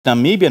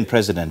Namibian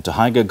President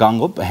Hage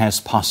Geingob has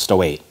passed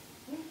away.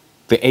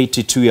 The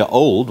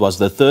 82-year-old was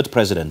the third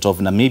president of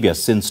Namibia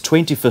since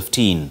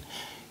 2015.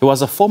 He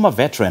was a former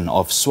veteran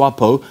of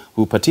SWAPO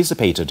who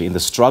participated in the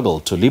struggle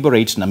to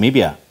liberate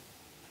Namibia.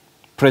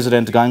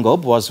 President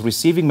Geingob was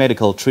receiving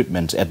medical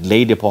treatment at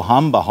Lady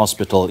Pohamba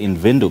Hospital in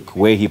Windhoek,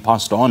 where he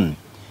passed on.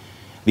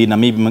 The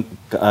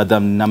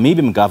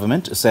Namibian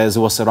government says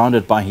he was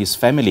surrounded by his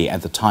family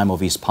at the time of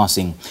his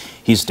passing.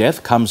 His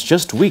death comes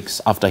just weeks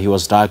after he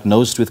was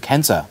diagnosed with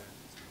cancer.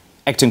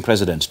 Acting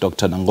President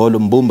Dr. Nangolo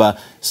Mbumba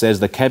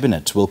says the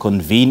cabinet will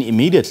convene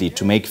immediately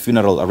to make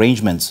funeral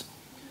arrangements.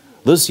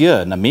 This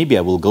year,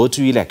 Namibia will go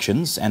to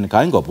elections, and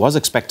Geingob was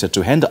expected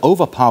to hand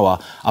over power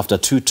after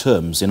 2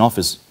 terms in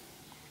office.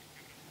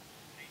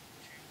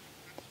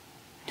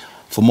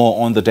 For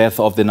more on the death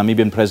of the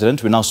Namibian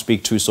president, we now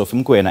speak to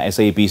Sophie Mkwena,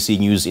 SABC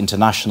News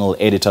International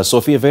Editor.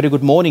 Sophie, a very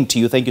good morning to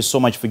you. Thank you so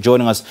much for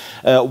joining us.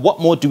 What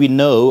more do we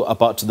know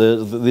about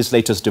these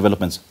latest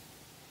developments?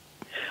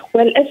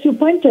 Well, as you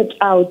pointed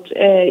out,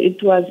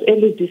 it was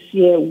early this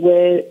year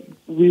where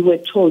we were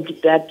told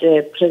that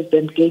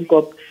President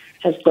Geingob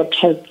has got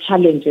health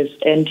challenges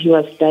and he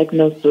was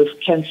diagnosed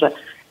with cancer.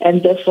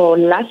 And therefore,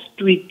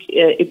 last week,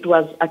 it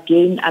was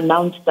again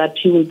announced that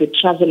he will be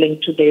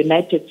traveling to the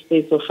United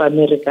States of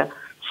America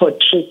for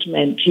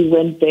treatment. He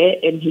went there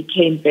and he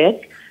came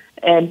back,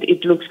 and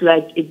it looks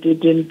like it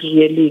didn't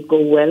really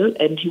go well,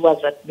 and he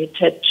was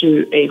admitted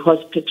to a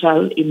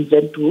hospital in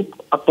Windhoek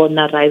upon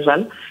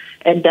arrival,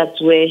 and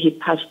that's where he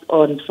passed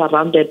on,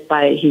 surrounded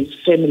by his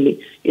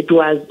family. It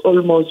was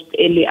almost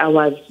early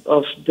hours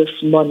of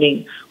this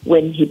morning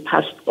when he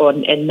passed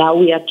on, and now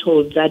we are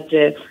told that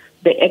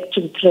the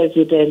acting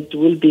president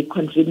will be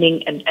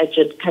convening an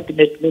urgent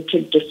cabinet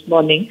meeting this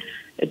morning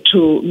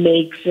to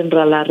make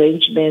funeral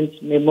arrangements,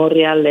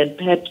 memorial, and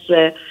perhaps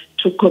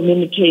to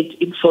communicate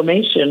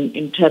information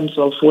in terms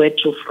of where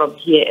to from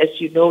here.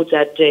 As you know,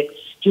 that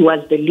he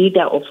was the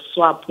leader of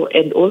SWAPO,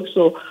 and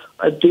also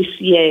this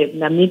year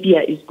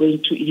Namibia is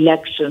going to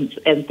elections,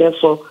 and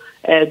therefore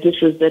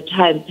this is the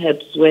time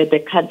perhaps where the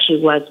country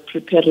was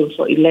preparing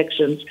for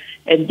elections,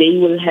 and they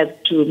will have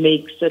to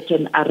make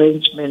certain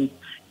arrangements.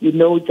 You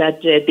know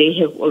that they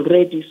have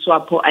already,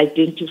 SWAPO,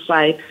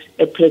 identified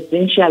a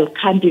presidential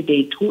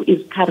candidate who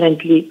is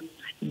currently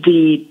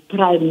the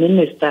Prime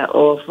Minister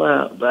of,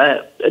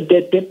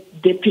 the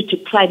Deputy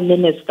Prime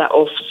Minister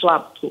of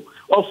SWAPO,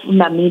 of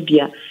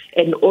Namibia.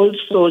 And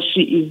also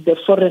she is the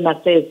Foreign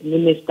Affairs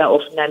Minister of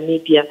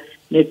Namibia,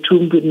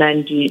 Netumbo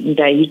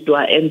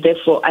Nandi-Ndaitwah. And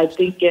therefore, I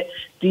think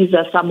these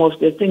are some of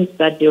the things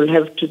that they'll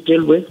have to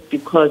deal with,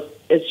 because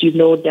as you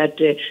know that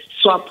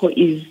SWAPO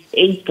is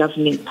a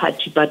governing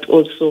party, but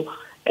also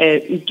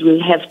it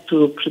will have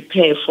to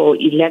prepare for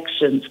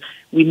elections.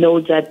 We know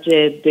that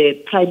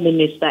the Prime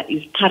Minister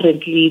is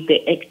currently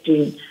the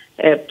acting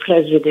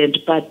president,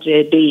 but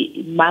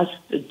they must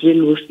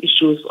deal with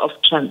issues of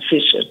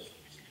transition.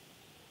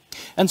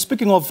 And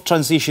speaking of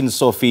transition,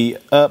 Sophie,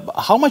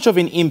 how much of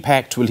an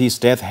impact will his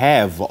death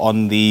have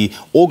on the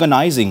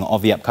organizing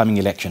of the upcoming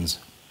elections?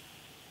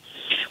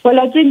 Well,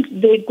 I think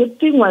the good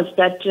thing was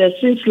that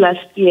since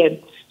last year,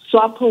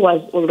 SWAPO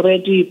was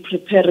already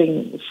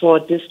preparing for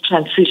this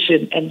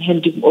transition and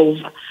handing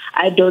over.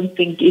 I don't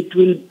think it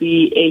will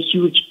be a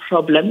huge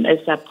problem. As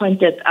I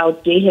pointed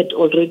out, they had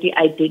already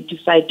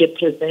identified the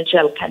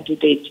presidential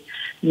candidate,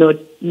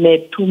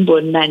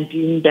 Netumbo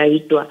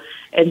Nandi-Ndaitwah,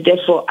 and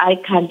therefore I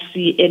can't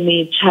see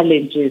any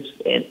challenges.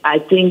 And I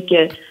think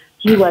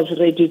he was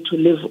ready to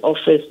leave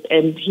office,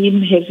 and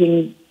him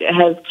having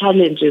health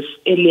challenges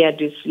earlier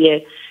this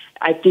year,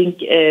 I think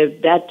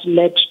that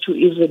led to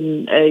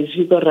even a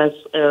vigorous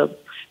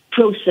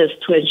process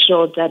to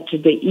ensure that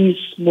there is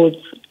smooth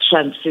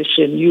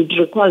transition. You'd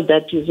recall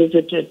that he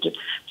visited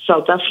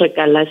South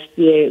Africa last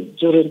year.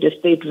 During the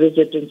state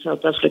visit in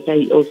South Africa,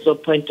 he also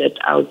pointed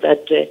out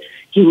that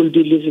he will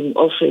be leaving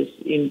office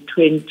in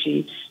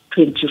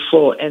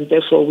 2024, and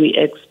therefore we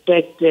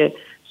expect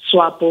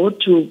SWAPO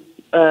to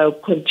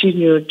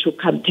continue to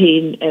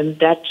campaign, and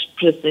that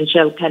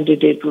presidential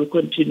candidate will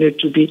continue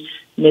to be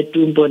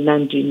Netumbo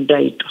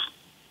Nandi-Ndaitwah.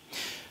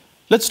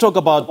 Let's talk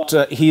about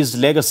his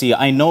legacy.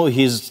 I know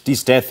his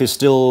death is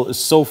still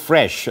so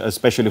fresh,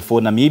 especially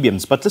for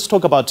Namibians, but let's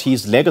talk about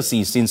his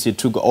legacy since he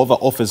took over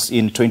office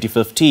in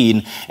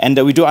 2015.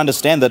 And we do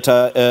understand that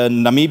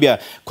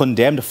Namibia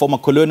condemned former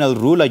colonial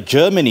ruler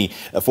Germany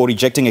for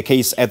rejecting a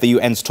case at the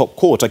UN's top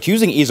court,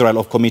 accusing Israel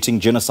of committing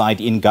genocide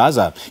in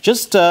Gaza.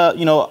 Just,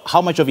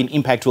 how much of an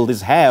impact will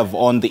this have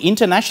on the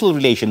international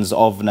relations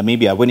of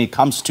Namibia when it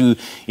comes to,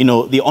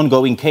 the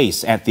ongoing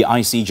case at the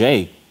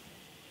ICJ?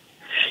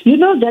 You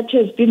know, that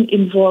has been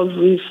involved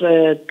with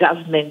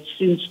government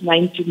since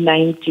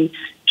 1990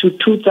 to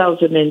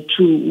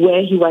 2002,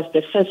 where he was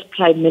the first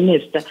prime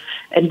minister,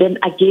 and then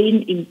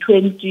again in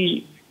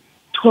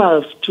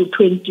 2012 to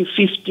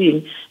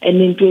 2015,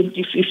 and in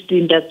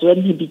 2015 that's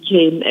when he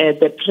became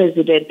the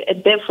president,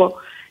 and therefore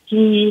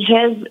he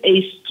has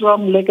a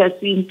strong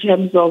legacy in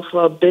terms of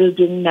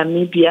building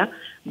Namibia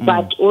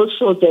But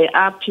also there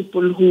are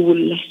people who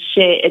will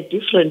share a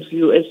different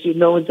view. As you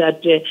know,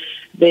 that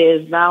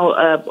there's now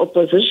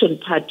opposition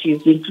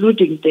parties,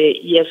 including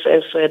the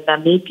EFF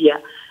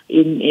Namibia,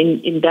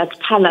 in that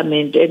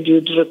parliament. And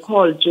you'd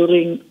recall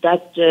during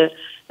that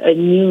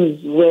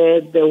news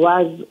where there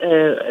was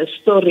a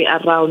story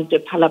around the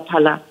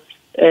Palapala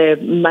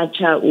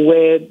matter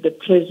where the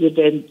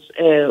president's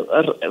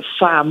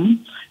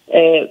farm,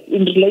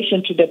 in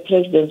relation to the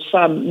president's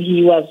farm,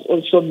 he was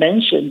also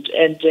mentioned,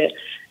 and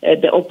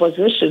the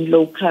opposition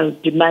local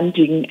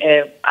demanding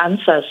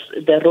answers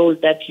the role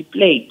that he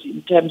played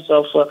in terms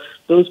of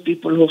those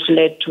people who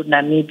fled to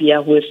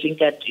Namibia who were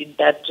fingered in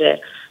that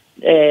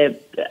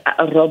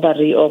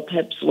robbery, or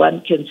perhaps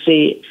one can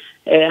say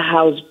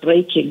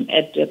housebreaking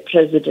at the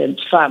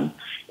president's farm.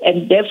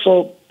 And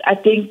therefore, I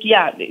think,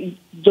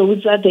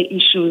 those are the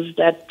issues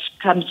that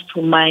comes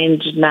to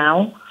mind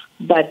now.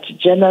 But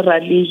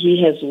generally,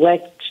 he has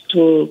worked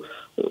to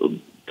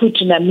put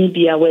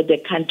Namibia where the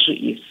country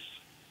is.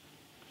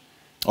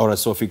 All right,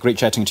 Sophie, great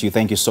chatting to you.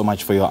 Thank you so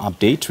much for your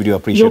update. We do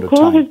appreciate your time.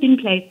 Your call has been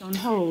placed on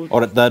hold. All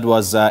right, that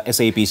was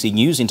SABC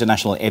News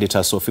International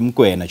Editor Sophie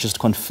Mkwena, just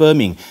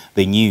confirming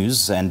the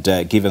news and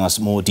giving us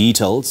more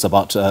details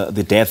about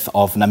the death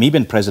of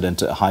Namibian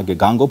President Hage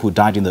Geingob, who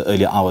died in the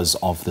early hours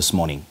of this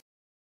morning.